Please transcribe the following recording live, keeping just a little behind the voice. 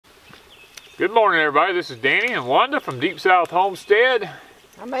Good morning, everybody. This is Danny and Wanda from Deep South Homestead.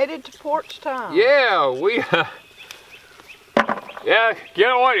 I made it to Porch Time. Yeah, yeah, you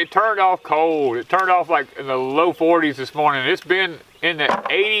know what? It turned off cold. It turned off like in the low 40s this morning. It's been in the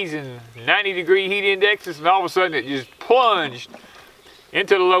 80s and 90-degree heat indexes, and all of a sudden it just plunged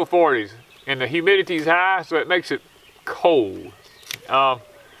into the low 40s. And the humidity's high, so it makes it cold. But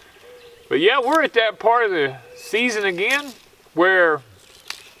yeah, we're at that part of the season again where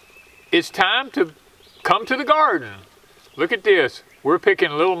it's time to come to the garden. Look at this. We're picking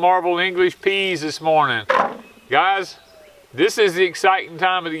little marble English peas this morning. Guys, this is the exciting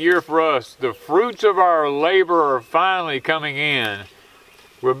time of the year for us. The fruits of our labor are finally coming in.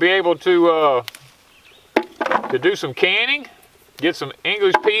 We'll be able to do some canning, get some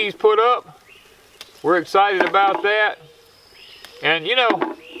English peas put up. We're excited about that. And you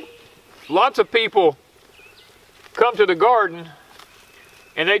know, lots of people come to the garden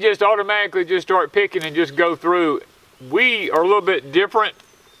and they just automatically just start picking and just go through. We are a little bit different.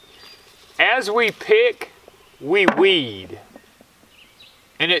 As we pick, we weed.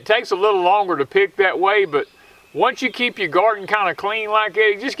 And it takes a little longer to pick that way, but once you keep your garden kind of clean like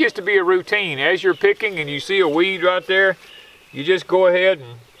that, it just gets to be a routine. As you're picking and you see a weed right there, you just go ahead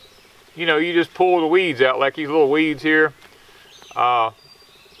and, you know, you just pull the weeds out like these little weeds here.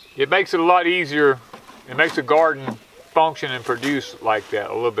 It makes it a lot easier. It makes the garden function and produce like that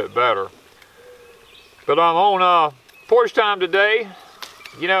a little bit better. But I'm on Porch Time today.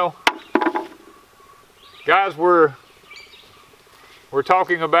 You know, guys, we're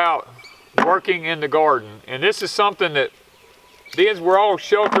talking about working in the garden, and this is something that, since we're all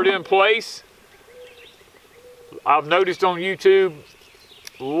sheltered in place, I've noticed on YouTube,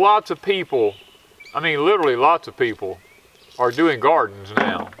 lots of people, I mean literally lots of people, are doing gardens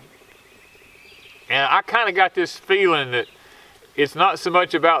now. And I kind of got this feeling that it's not so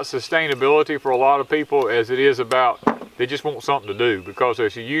much about sustainability for a lot of people as it is about they just want something to do, because they're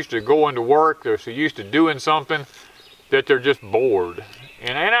so used to going to work, they're so used to doing something that they're just bored.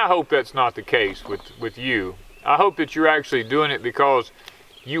 And I hope that's not the case with you. I hope that you're actually doing it because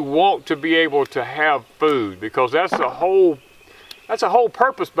you want to be able to have food, because that's the whole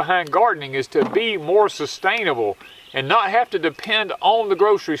purpose behind gardening, is to be more sustainable and not have to depend on the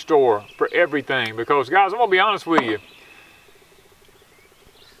grocery store for everything. Because guys, I'm gonna be honest with you,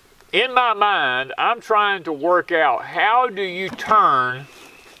 in my mind, I'm trying to work out, how do you turn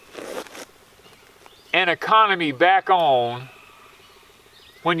an economy back on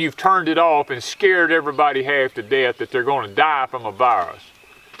when you've turned it off and scared everybody half to death that they're going to die from a virus?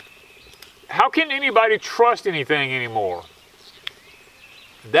 How can anybody trust anything anymore?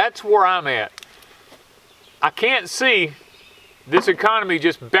 That's where I'm at. I can't see this economy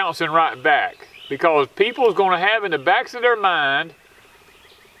just bouncing right back, because people's going to have in the backs of their mind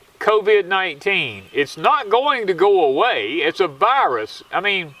COVID-19. It's not going to go away. It's a virus. I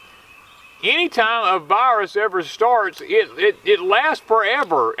mean, anytime a virus ever starts, it lasts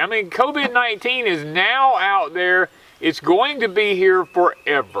forever. I mean, COVID-19 is now out there. It's going to be here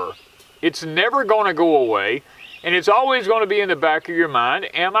forever. It's never going to go away. And it's always going to be in the back of your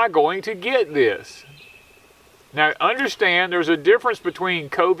mind, am I going to get this? Now, understand there's a difference between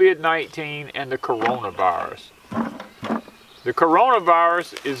COVID-19 and the coronavirus. The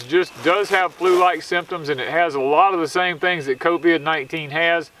coronavirus does have flu-like symptoms, and it has a lot of the same things that COVID-19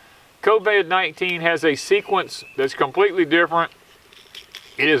 has. COVID-19 has a sequence that's completely different.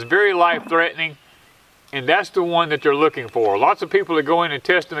 It is very life-threatening, and that's the one that they're looking for. Lots of people that go in and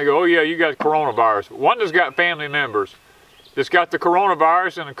test and they go, oh yeah, you got coronavirus. Wanda's got family members that's got the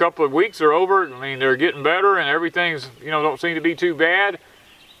coronavirus. In a couple of weeks they're over. I mean, they're getting better and everything's, you know, don't seem to be too bad.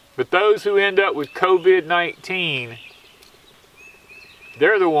 But those who end up with COVID-19,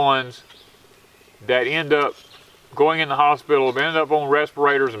 they're the ones that end up going in the hospital, end up on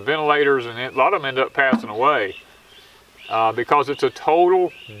respirators and ventilators, and a lot of them end up passing away because it's a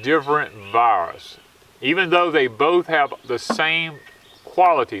total different virus. Even though they both have the same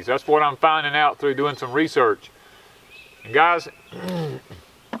qualities. That's what I'm finding out through doing some research. And guys,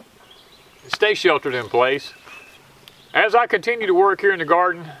 stay sheltered in place. As I continue to work here in the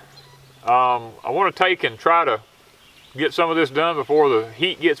garden, I want to take and try to get some of this done before the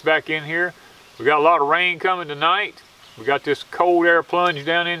heat gets back in here. We got a lot of rain coming tonight. We got this cold air plunge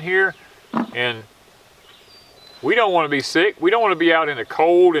down in here, and we don't want to be sick. We don't want to be out in the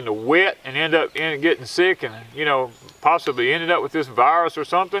cold and the wet and end up getting sick and, you know, possibly ended up with this virus or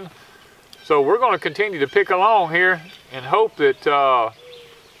something. So we're going to continue to pick along here and hope that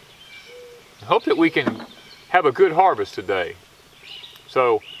we can have a good harvest today.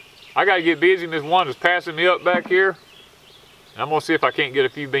 So I got to get busy. Miss Wanda's passing me up back here. And I'm going to see if I can't get a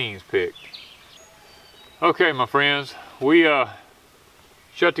few beans picked. Okay, my friends, we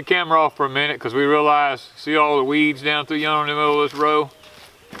shut the camera off for a minute because we realized, see all the weeds down through yonder in the middle of this row?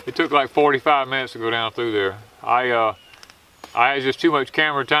 It took like 45 minutes to go down through there. I had just too much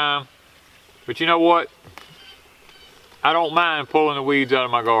camera time. But you know what? I don't mind pulling the weeds out of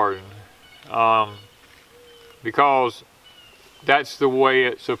my garden. Because that's the way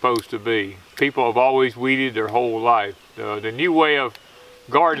it's supposed to be. People have always weeded their whole life. The new way of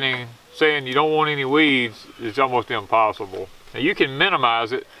gardening, saying you don't want any weeds, is almost impossible. Now you can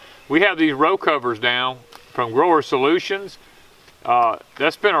minimize it. We have these row covers down from Grower Solutions.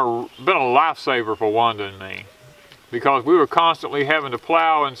 That's been a lifesaver for Wanda and me, because we were constantly having to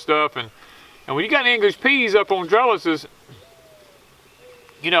plow and stuff, and when you got English peas up on trellises,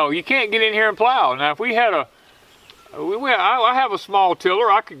 you know, you can't get in here and plow. Now if we had I have a small tiller,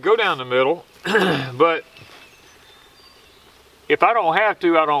 I could go down the middle, but if I don't have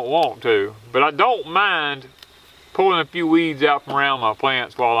to, I don't want to. But I don't mind pulling a few weeds out from around my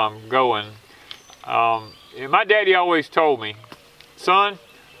plants while I'm going. My daddy always told me, son,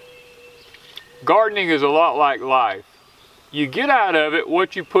 gardening is a lot like life. You get out of it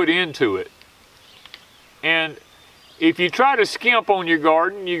what you put into it. And if you try to skimp on your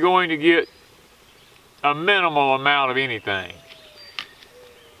garden, you're going to get a minimal amount of anything.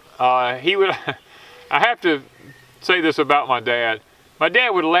 I have to say this about my dad. My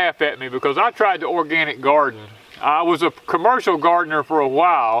dad would laugh at me because I tried to organic garden. I was a commercial gardener for a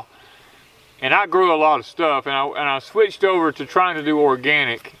while, and I grew a lot of stuff, and I switched over to trying to do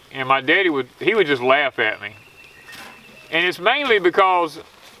organic, and my daddy would just laugh at me. And it's mainly because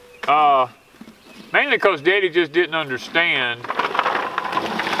Daddy just didn't understand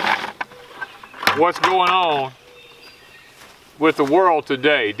what's going on with the world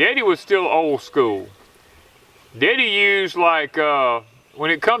today. Daddy was still old school. Daddy used, like,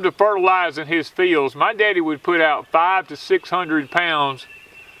 when it comes to fertilizing his fields, my daddy would put out 500 to 600 pounds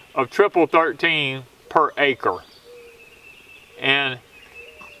of triple 13 per acre. And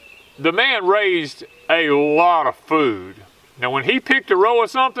the man raised a lot of food. Now when he picked a row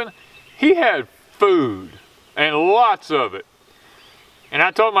of something, he had food, and lots of it. And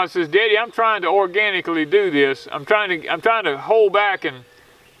I told him, I says, Daddy, I'm trying to organically do this. I'm trying to hold back and,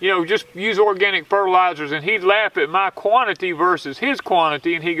 you know, just use organic fertilizers. And he'd laugh at my quantity versus his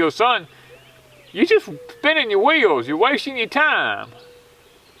quantity, and he'd go, son, you're just spinning your wheels. You're wasting your time.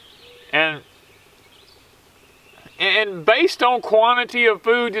 And based on quantity of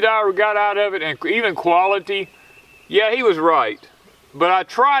food that I got out of it, and even quality, yeah, he was right. But I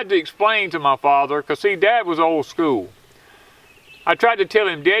tried to explain to my father, because see, Dad was old school. I tried to tell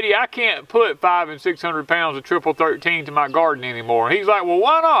him, Daddy, I can't put 500 and 600 pounds of triple 13 to my garden anymore. And he's like, well,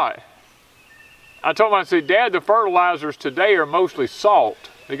 why not? I told him, I said, Dad, the fertilizers today are mostly salt.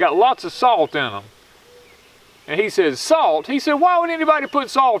 They got lots of salt in them. And he said, salt? He said, why would anybody put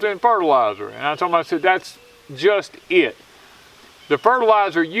salt in fertilizer? And I told him, I said, that's just it. The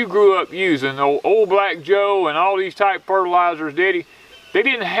fertilizer you grew up using, old Black Joe and all these type fertilizers, Daddy, they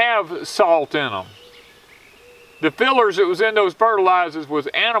didn't have salt in them. The fillers that was in those fertilizers was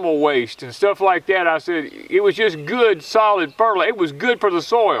animal waste and stuff like that. I said, it was just good, solid fertilizer. It was good for the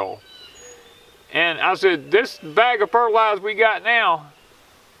soil. And I said, this bag of fertilizer we got now,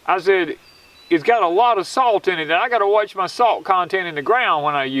 I said, it's got a lot of salt in it, and I got to watch my salt content in the ground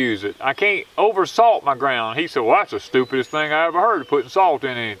when I use it. I can't over salt my ground. He said, well, that's the stupidest thing I ever heard, putting salt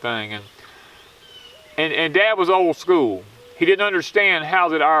in anything. And Dad was old school. He didn't understand how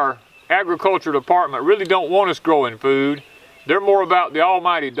that our agriculture department really don't want us growing food. They're more about the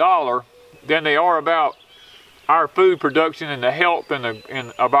almighty dollar than they are about our food production and the health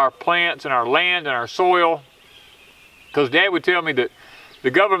of our plants and our land and our soil. Because Dad would tell me that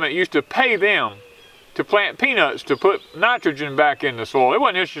the government used to pay them to plant peanuts to put nitrogen back in the soil. They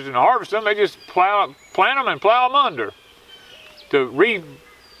wasn't interested in harvesting them. They just plant them and plow them under to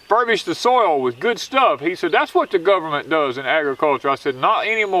refurbish the soil with good stuff. He said, that's what the government does in agriculture. I said, not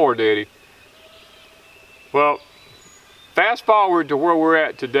anymore, Daddy. Well, fast forward to where we're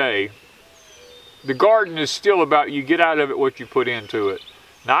at today. The garden is still about you get out of it what you put into it.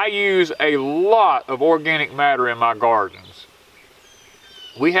 Now, I use a lot of organic matter in my gardens.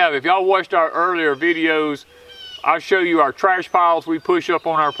 We have, if y'all watched our earlier videos, I'll show you our trash piles we push up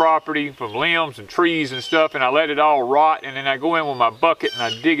on our property from limbs and trees and stuff, and I let it all rot, and then I go in with my bucket and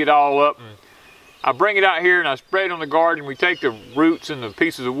I dig it all up, and I bring it out here and I spread it on the garden. We take the roots and the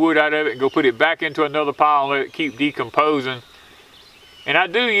pieces of wood out of it and go put it back into another pile and let it keep decomposing. And I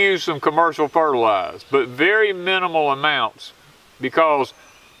do use some commercial fertilizer, but very minimal amounts, because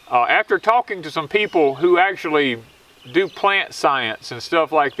after talking to some people who actually do plant science and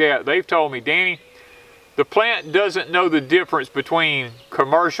stuff like that, they've told me, Danny, The plant doesn't know the difference between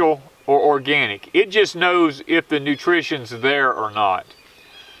commercial or organic. It just knows if the nutrition's there or not.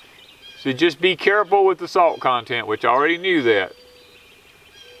 So just be careful with the salt content, which I already knew that.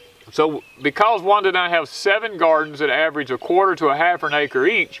 So because Wanda and I have 7 gardens that average 1/4 to 1/2 acre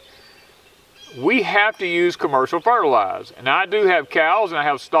each, we have to use commercial fertilizer. And I do have cows, and I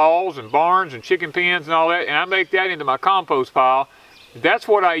have stalls and barns and chicken pens and all that, and I make that into my compost pile. That's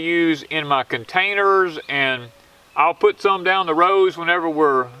what I use in my containers, and I'll put some down the rows whenever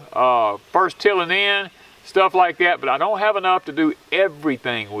we're first tilling in, stuff like that, but I don't have enough to do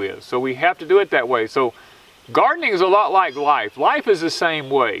everything with, so we have to do it that way. So gardening is a lot like life. Life is the same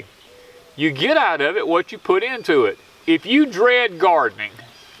way. You get out of it what you put into it. If you dread gardening,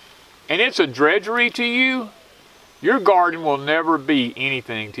 and it's a drudgery to you, your garden will never be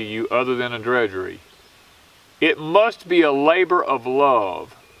anything to you other than a drudgery. It must be a labor of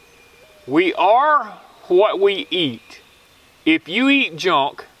love. We are what we eat. If you eat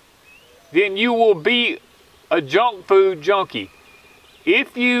junk, then you will be a junk food junkie.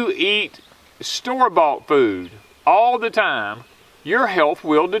 If you eat store-bought food all the time, your health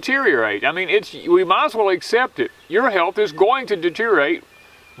will deteriorate. I mean, we might as well accept it. Your health is going to deteriorate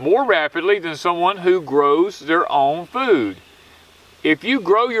more rapidly than someone who grows their own food. If you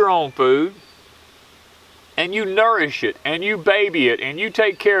grow your own food, and you nourish it, and you baby it, and you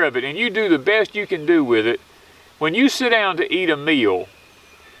take care of it, and you do the best you can do with it, when you sit down to eat a meal,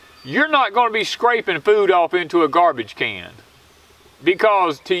 you're not going to be scraping food off into a garbage can.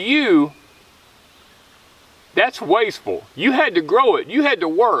 Because to you, that's wasteful. You had to grow it. You had to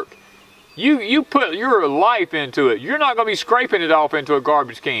work. You put your life into it. You're not going to be scraping it off into a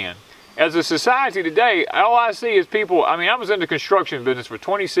garbage can. As a society today, all I see is people, I mean, I was in the construction business for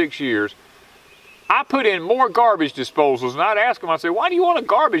 26 years. I put in more garbage disposals, and I'd ask them, I say, why do you want a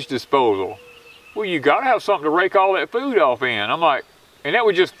garbage disposal? Well, you got to have something to rake all that food off in. I'm like, and that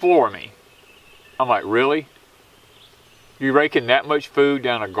would just floor me. I'm like, really? You raking that much food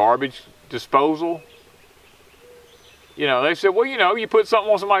down a garbage disposal? You know, they said, well, you know, you put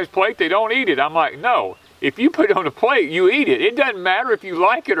something on somebody's plate, they don't eat it. I'm like, no. If you put it on a plate, you eat it. It doesn't matter if you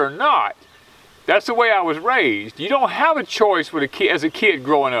like it or not. That's the way I was raised. You don't have a choice with as a kid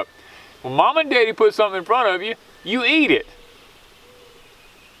growing up. When mom and daddy put something in front of you, you eat it.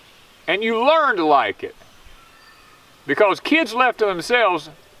 And you learn to like it. Because kids left to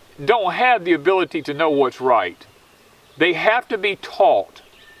themselves don't have the ability to know what's right. They have to be taught.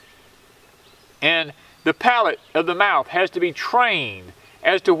 And the palate of the mouth has to be trained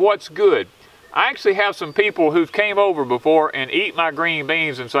as to what's good. I actually have some people who came over before and eat my green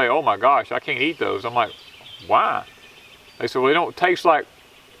beans and say, oh my gosh, I can't eat those. I'm like, why? They said, well, they don't taste like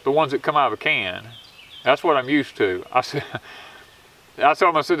the ones that come out of a can. That's what I'm used to. I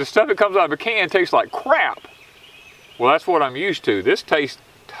told them, I said, the stuff that comes out of a can tastes like crap. Well, that's what I'm used to. This tastes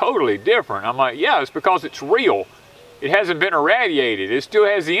totally different. I'm like, yeah, it's because it's real. It hasn't been irradiated. It still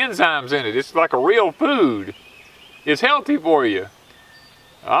has the enzymes in it. It's like a real food. It's healthy for you.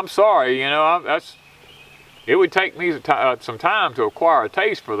 I'm sorry, you know, it would take me some time to acquire a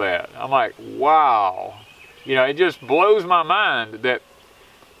taste for that. I'm like, wow. You know, it just blows my mind that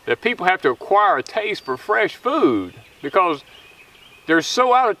people have to acquire a taste for fresh food because they're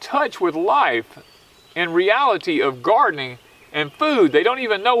so out of touch with life and reality of gardening and food. They don't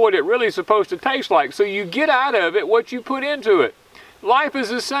even know what it really is supposed to taste like. So you get out of it what you put into it. Life is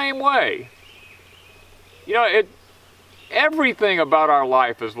the same way. You know, everything about our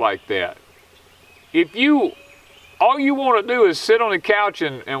life is like that. If all you want to do is sit on the couch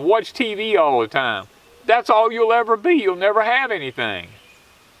and watch TV all the time, that's all you'll ever be. You'll never have anything.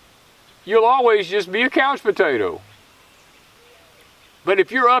 You'll always just be a couch potato. But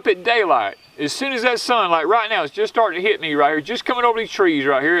if you're up at daylight, as soon as that sun, like right now, it's just starting to hit me right here, just coming over these trees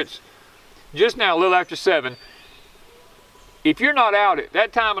right here, it's just now a little after 7. If you're not out at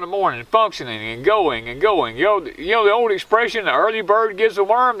that time of the morning functioning and going, you know the old expression, the early bird gets the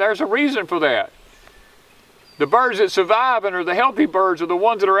worm, there's a reason for that. The birds that survive and are the healthy birds are the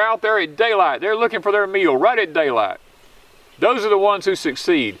ones that are out there at daylight. They're looking for their meal right at daylight. Those are the ones who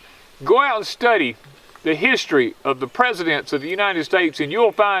succeed. Go out and study the history of the presidents of the United States and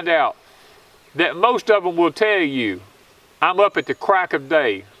you'll find out that most of them will tell you, I'm up at the crack of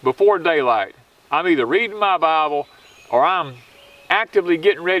day, before daylight. I'm either reading my Bible or I'm actively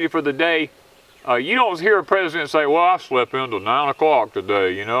getting ready for the day. You don't hear a president say, well, I slept until 9 o'clock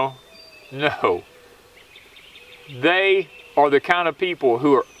today, you know. No. They are the kind of people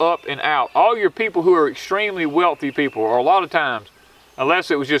who are up and out. All your people who are extremely wealthy people, or a lot of times,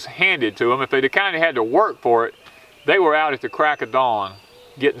 unless it was just handed to them, if they kind of had to work for it, they were out at the crack of dawn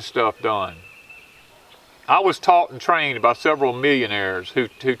getting stuff done. I was taught and trained by several millionaires who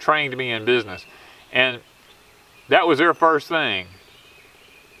trained me in business. And that was their first thing.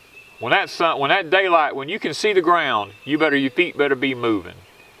 When that daylight, when you can see the ground, your feet better be moving.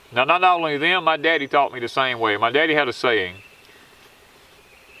 Now, not only them, my daddy taught me the same way. My daddy had a saying.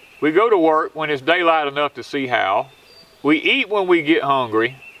 We go to work when it's daylight enough to see how. We eat when we get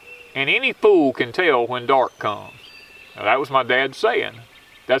hungry. And any fool can tell when dark comes. Now, that was my dad's saying.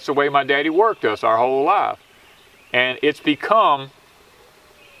 That's the way my daddy worked us our whole life. And it's become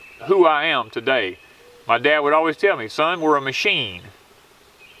who I am today. My dad would always tell me, son, we're a machine.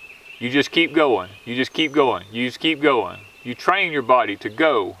 You just keep going. You just keep going. You just keep going. You train your body to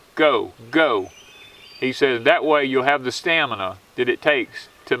go, go, go. He says that way you'll have the stamina that it takes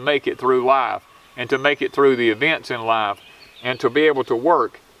to make it through life and to make it through the events in life and to be able to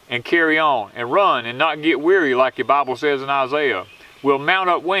work and carry on and run and not get weary like the Bible says in Isaiah. We'll mount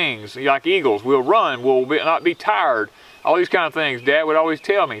up wings like eagles. We'll run. We'll not be tired. All these kind of things. Dad would always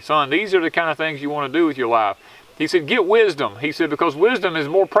tell me, son, these are the kind of things you want to do with your life. He said, get wisdom. He said, because wisdom is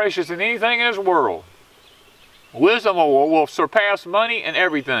more precious than anything in this world. Wisdom will surpass money and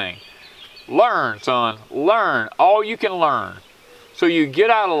everything. Learn, son. Learn all you can learn. So you get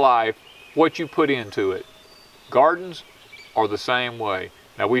out of life what you put into it. Gardens are the same way.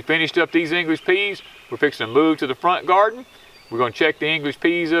 Now we finished up these English peas. We're fixing to move to the front garden. We're going to check the English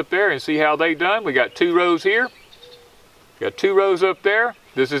peas up there and see how they done. We got 2 rows here. Got 2 rows up there.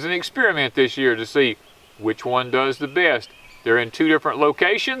 This is an experiment this year to see which one does the best. They're in 2 different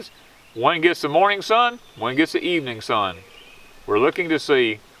locations. One gets the morning sun, one gets the evening sun. We're looking to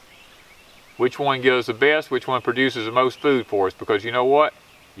see which one gives the best, which one produces the most food for us, because you know what?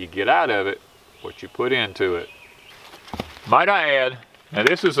 You get out of it what you put into it. Might I add, now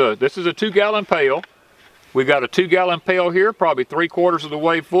this is a 2-gallon pail. We got a 2-gallon pail here, probably 3/4 of the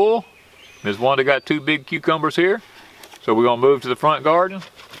way full. Ms. Wanda got 2 big cucumbers here. So we're gonna move to the front garden.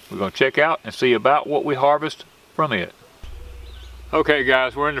 We're gonna check out and see about what we harvest from it. Okay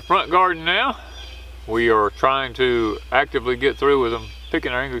guys, we're in the front garden now. We are trying to actively get through with them,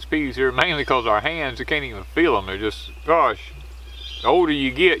 picking our English peas here, mainly because our hands, you can't even feel them. They're just, gosh, the older you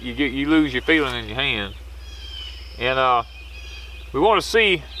get, you lose your feeling in your hands. And we want to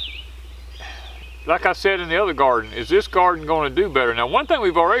see, like I said in the other garden, is this garden going to do better? Now, one thing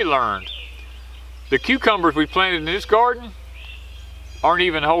we've already learned, the cucumbers we planted in this garden aren't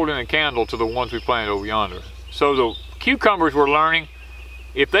even holding a candle to the ones we planted over yonder. So the cucumbers we're learning,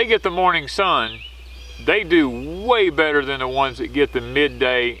 if they get the morning sun, they do way better than the ones that get the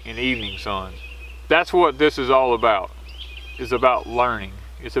midday and evening sun. That's what this is all about. It's about learning.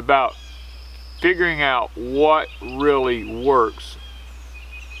 It's about figuring out what really works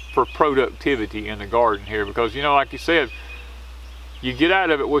for productivity in the garden here, because you know, like you said, you get out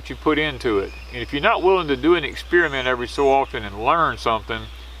of it what you put into it. And if you're not willing to do an experiment every so often and learn something,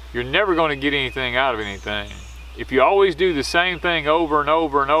 you're never going to get anything out of anything. If you always do the same thing over and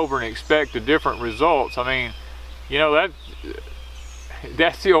over and over and expect the different results, I mean, you know,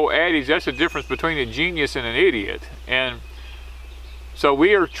 that's the old adage, that's the difference between a genius and an idiot. And so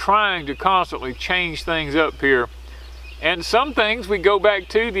we are trying to constantly change things up here. And some things we go back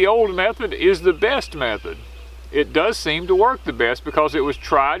to, the old method is the best method. It does seem to work the best because it was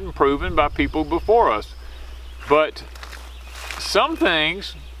tried and proven by people before us. But some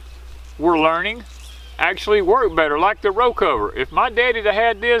things we're learning actually work better, like the row cover. If my daddy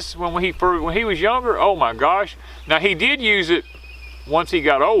had this when he was younger, oh my gosh. Now he did use it once he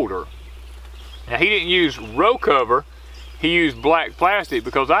got older. Now he didn't use row cover, he used black plastic,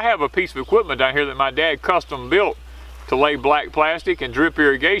 because I have a piece of equipment down here that my dad custom built to lay black plastic and drip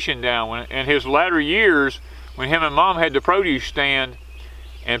irrigation down. In his latter years, when him and mom had the produce stand,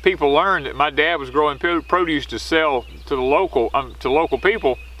 and people learned that my dad was growing produce to sell to the local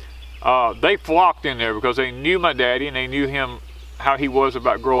people, they flocked in there because they knew my daddy and they knew him, how he was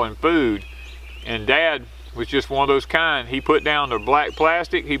about growing food. And Dad was just one of those kind. He put down the black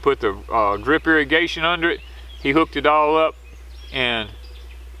plastic, he put the drip irrigation under it, he hooked it all up, and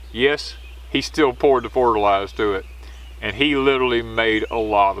yes, he still poured the fertilizer to it. And he literally made a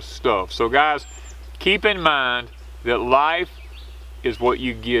lot of stuff. So guys, keep in mind that life is what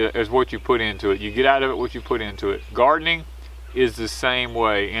you get, is what you put into it. You get out of it what you put into it. Gardening is the same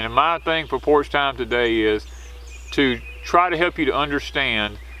way. And my thing for Porch Time today is to try to help you to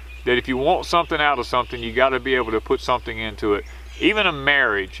understand that if you want something out of something, you got to be able to put something into it. Even a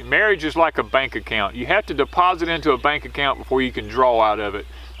marriage is like a bank account. You have to deposit into a bank account before you can draw out of it.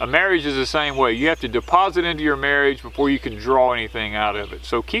 A marriage is the same way. You have to deposit into your marriage before you can draw anything out of it.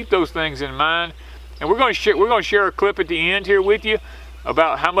 So keep those things in mind. And we're going to share a clip at the end here with you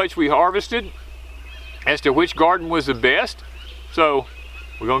about how much we harvested. as to which garden was the best. So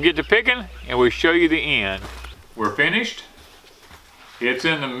we're gonna get to picking and we'll show you the end. We're finished. It's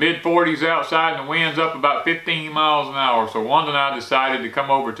in the mid 40s outside and the wind's up about 15 miles an hour. So Wanda and I decided to come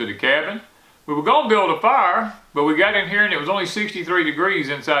over to the cabin. We were gonna build a fire, but we got in here and it was only 63 degrees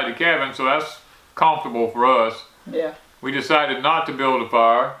inside the cabin, so that's comfortable for us. Yeah. We decided not to build a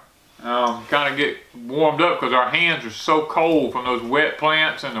fire. Kind of get warmed up because our hands are so cold from those wet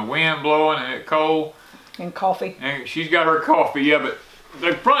plants and the wind blowing and it's cold. And coffee. And she's got her coffee, yeah, but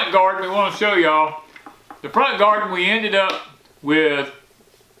the front garden we want to show y'all. The front garden we ended up with,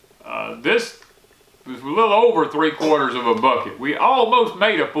 this was a little over 3/4 of a bucket. We almost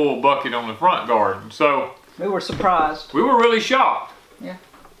made a full bucket on the front garden, so. We were surprised. We were really shocked. Yeah.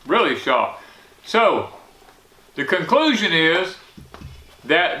 Really shocked. So, the conclusion is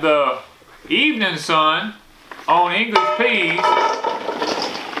that the evening sun on English peas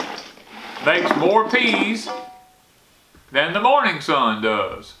makes more peas than the morning sun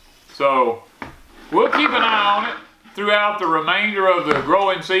does. So we'll keep an eye on it throughout the remainder of the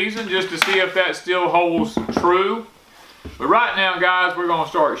growing season just to see if that still holds true. But right now, guys, we're going to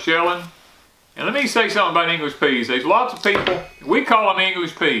start shelling. And let me say something about English peas. There's lots of people, we call them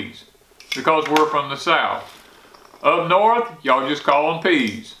English peas because we're from the South. Up north, y'all just call them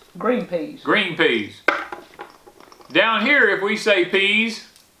peas. Green peas. Green peas. Down here, if we say peas,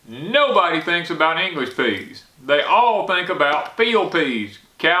 nobody thinks about English peas. They all think about field peas,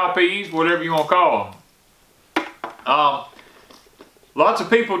 cow peas, whatever you want to call them. Lots of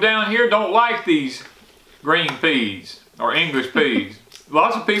people down here don't like these green peas or English peas.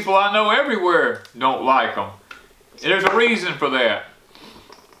 Lots of people I know everywhere don't like them. And there's a reason for that.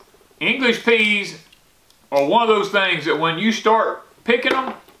 English peas are one of those things that when you start picking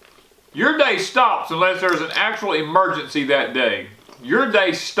them, your day stops unless there's an actual emergency that day. Your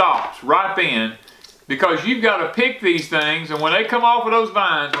day stops right then because you've got to pick these things, and when they come off of those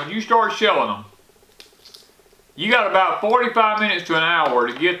vines, when you start shelling them, you got about 45 minutes to an hour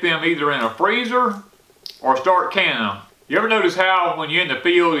to get them either in a freezer or start canning them. You ever notice how when you're in the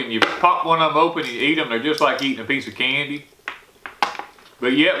field and you pop one of them open and you eat them, they're just like eating a piece of candy?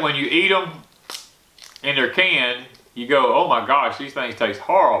 But yet when you eat them and they're canned, you go, oh my gosh, these things taste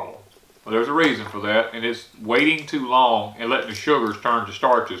horrible. Well, there's a reason for that, and it's waiting too long and letting the sugars turn to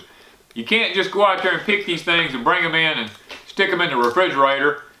starches. You can't just go out there and pick these things and bring them in and stick them in the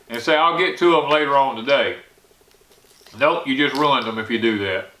refrigerator and say, I'll get to them later on today. Nope, you just ruined them if you do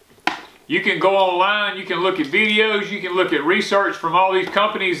that. You can go online, you can look at videos, you can look at research from all these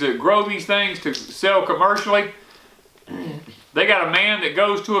companies that grow these things to sell commercially. They got a man that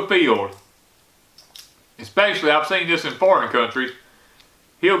goes to a field. Especially, I've seen this in foreign countries.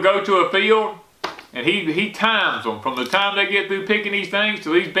 He'll go to a field and he times them from the time they get through picking these things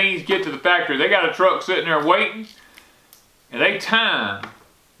till these beans get to the factory. They got a truck sitting there waiting, and they time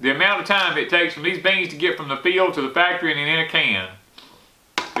the amount of time it takes from these beans to get from the field to the factory and in a can.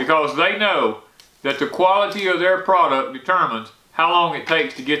 Because they know that the quality of their product determines how long it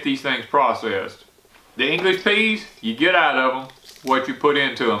takes to get these things processed. The English peas, you get out of them what you put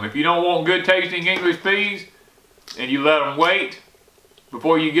into them. If you don't want good tasting English peas and you let them wait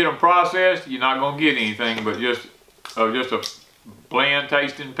before you get them processed, you're not going to get anything but just a bland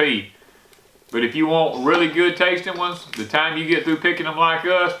tasting pea. But if you want really good tasting ones, the time you get through picking them like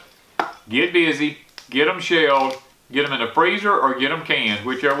us, get busy, get them shelled, get them in the freezer or get them canned,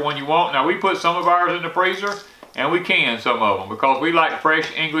 whichever one you want. Now we put some of ours in the freezer and we can some of them because we like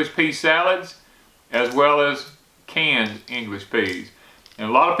fresh English pea salads as well as canned English peas. And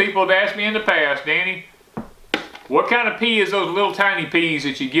a lot of people have asked me in the past, Danny, what kind of pea is those little tiny peas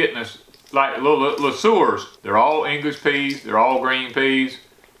that you get in this, like little sewers? They're all English peas, they're all green peas.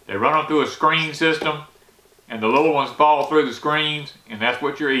 They run them through a screen system and the little ones fall through the screens, and that's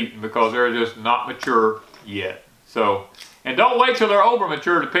what you're eating because they're just not mature yet. So, and don't wait till they're over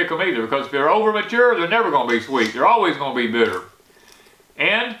mature to pick them either, because if they're over mature, they're never going to be sweet. They're always going to be bitter.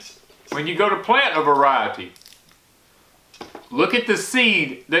 And when you go to plant a variety, look at the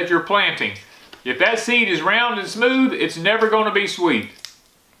seed that you're planting. If that seed is round and smooth, it's never going to be sweet.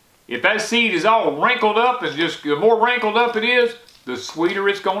 If that seed is all wrinkled up, and just the more wrinkled up it is, the sweeter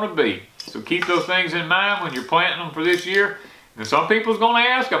it's going to be. So keep those things in mind when you're planting them for this year. And some people's going to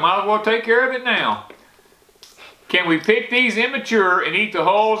ask, I might as well take care of it now. Can we pick these immature and eat the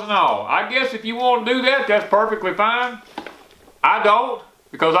hulls and all? I guess if you want to do that, that's perfectly fine. I don't,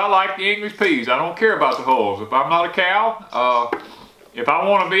 because I like the English peas. I don't care about the hulls. If I'm not a cow, if I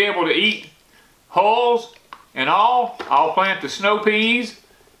want to be able to eat hulls and all, I'll plant the snow peas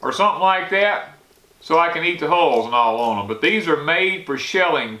or something like that. so I can eat the hulls and all on them. But these are made for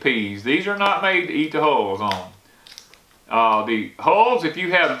shelling peas. These are not made to eat the hulls on. The hulls, if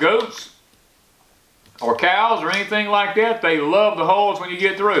you have goats or cows or anything like that, they love the hulls when you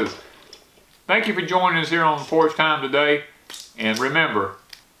get through. Thank you for joining us here on Porch Time today. And remember,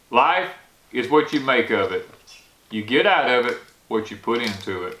 life is what you make of it. You get out of it what you put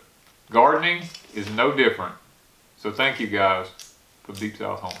into it. Gardening is no different. So thank you guys for Deep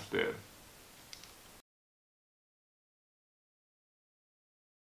South Homestead.